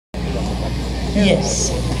Yes.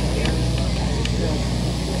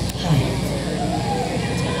 Hi.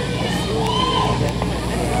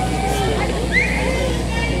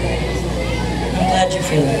 I'm glad you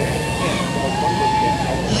feel it.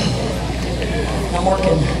 I'm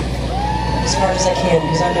working as hard as I can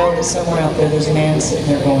because I know that somewhere out there there's a man sitting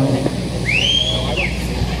there going,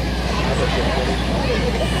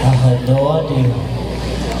 I had no idea.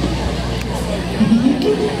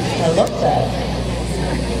 I love that.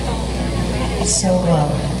 So, wow,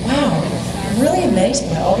 I'm really amazed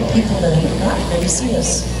by all the people that have not maybe seen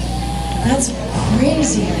us. That's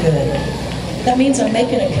crazy good. That means I'm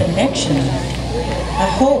making a connection. I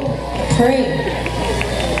hope, I pray,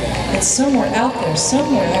 that somewhere out there,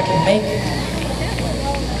 somewhere I can make it.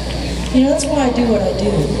 You know, that's why I do what I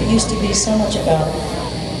do. It used to be so much about,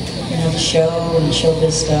 you know, the show and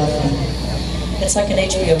showbiz stuff. And it's like an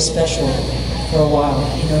HBO special for a while.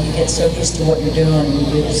 You know, you get so used to what you're doing and you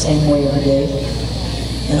do it the same way every day.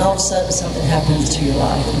 And all of a sudden something happens to your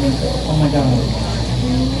life and you go, oh my God.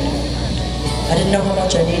 I didn't know how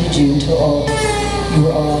much I needed you until you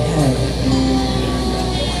were all I had.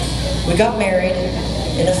 We got married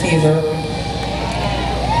in a fever.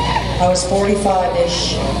 I was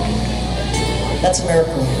 45-ish. That's a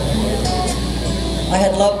miracle. I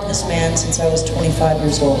had loved this man since I was 25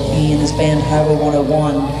 years old. He and his band Highway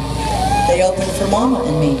 101. They opened for Mama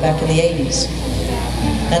and me back in the 80s.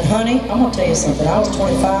 And honey, I'm gonna tell you something. I was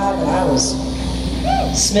 25 and I was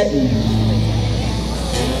smitten.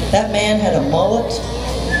 That man had a mullet.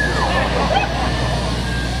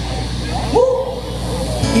 Woo!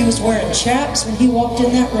 He was wearing chaps when he walked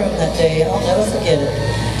in that room that day. I'll never forget it.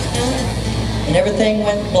 And everything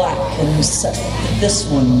went black. And this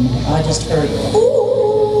one, I just heard, ooh!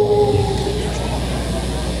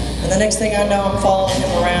 And the next thing I know, I'm following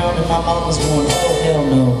him around and my mom was going, oh, hell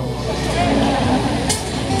no.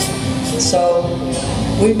 So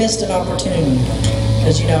we missed an opportunity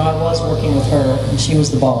because, you know, I was working with her and she was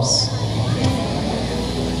the boss.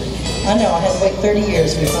 I know, I had to wait 30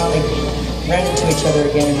 years. We finally ran into each other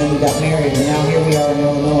again and then we got married and now here we are in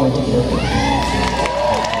Illinois together.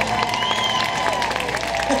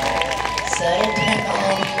 Settle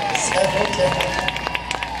down, settle down.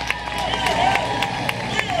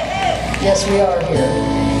 Yes, we are here.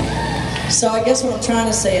 So I guess what I'm trying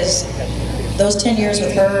to say is those 10 years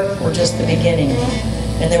with her were just the beginning.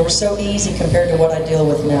 And they were so easy compared to what I deal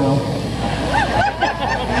with now.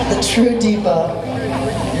 The true diva,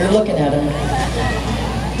 you're looking at him.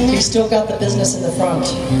 He's still got the business in the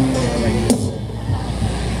front.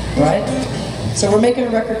 Right? So we're making a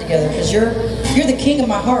record together because you're the king of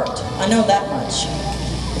my heart. I know that much.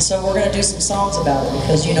 And so we're going to do some songs about it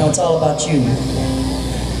because, you know, it's all about you.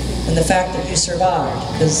 And the fact that you survived.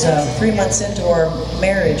 Because 3 months into our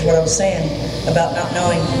marriage, what I was saying about not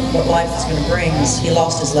knowing what life was going to bring is he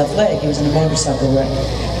lost his left leg. He was in a motorcycle wreck.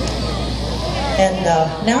 And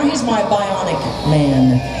now he's my bionic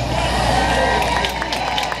man.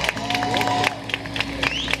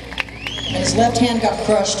 And his left hand got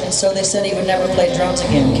crushed, and so they said he would never play drums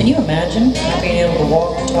again. Can you imagine not being able to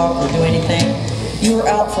walk or talk or do anything? You were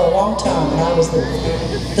out for a long time, and I was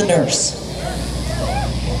the nurse.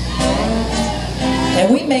 And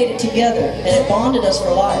we made it together, and it bonded us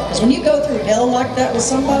for life. Because when you go through hell like that with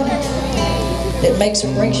somebody, it makes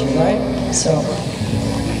or breaks you, right? So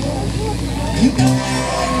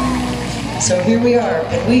here we are,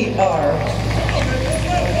 and we are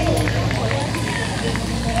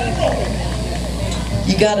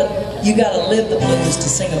you gotta live the blues to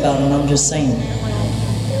sing about them, I'm just saying.